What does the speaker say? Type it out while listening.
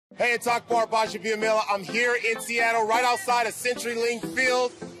Hey, it's Akbar Gbajabiamila. I'm here in Seattle, right outside of CenturyLink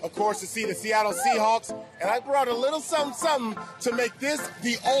Field, of course, to see the Seattle Seahawks. And I brought a little something to make this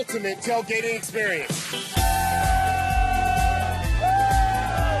the ultimate tailgating experience.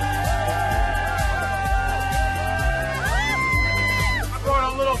 I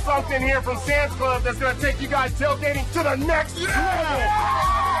brought a little something here from Sam's Club that's going to take you guys tailgating to the next level.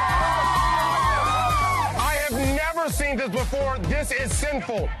 I have never seen this before. This is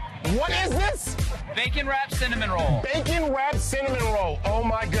sinful. What is this? Bacon wrapped cinnamon roll. Bacon wrapped cinnamon roll. Oh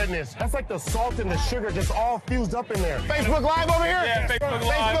my goodness. That's like the salt and the sugar just all fused up in there. Facebook Live over here? Yeah, Facebook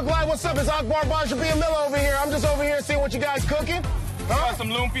Live. Facebook Live, what's up? It's Akbar Gbajabiamila over here. I'm just over here seeing what you guys cooking. We got some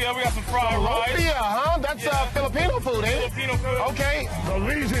lumpia, we got some fried rice. Lumpia, huh? That's Filipino food, eh? Filipino food. Okay. The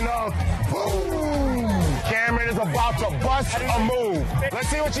Legion of Boom. Cameron is about to bust a move. Let's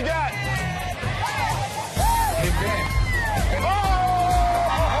see what you got.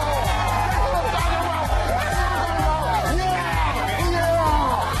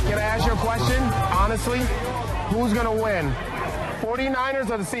 Can I ask you a question? Honestly, who's gonna win? 49ers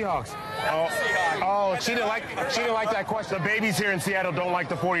or the Seahawks? Oh, she didn't like that question. The babies here in Seattle don't like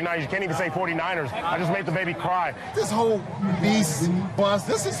the 49ers. You can't even say 49ers. I just made the baby cry. This whole beast bus,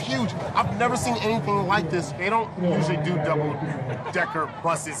 this is huge. I've never seen anything like this. They don't usually do double-decker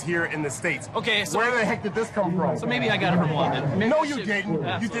buses here in the States. Okay, so where the heck did this come from? So maybe I got it from London. Maybe no, you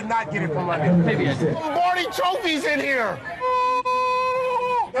didn't. You did not get it from London. Maybe I did. Lombardi trophies in here.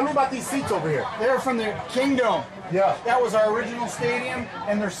 Tell me about these seats over here. They're from the Kingdom. Yeah. That was our original stadium,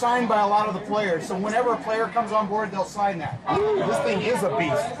 and they're signed by a lot of the players. So whenever a player comes on board, they'll sign that. This thing is a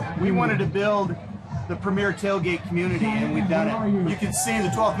beast. We wanted to build the premier tailgate community, and we've done it. You can see the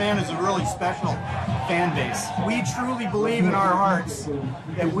 12th Man is a really special fan base. We truly believe in our hearts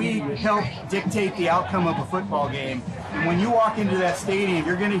that we help dictate the outcome of a football game. And when you walk into that stadium,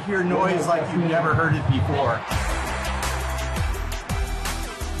 you're going to hear noise like you've never heard it before.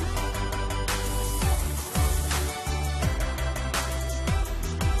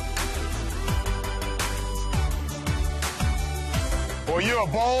 Well, you're a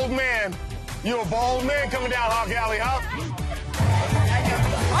bold man. You're a bold man coming down Hawk Alley, huh?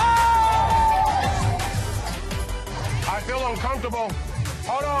 I feel uncomfortable.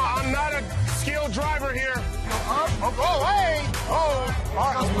 Hold on, I'm not a skilled driver here. Oh, hey! Oh,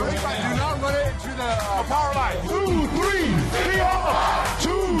 all right. Do not run it into the power line. 2, 3, Seahawks! 2,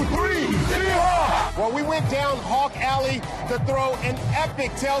 3, Seahawks! Well, we went down Hawk Alley to throw an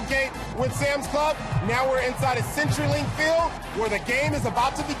epic tailgate with Sam's Club. Now we're inside a CenturyLink Field where the game is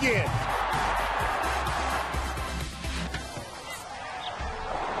about to begin.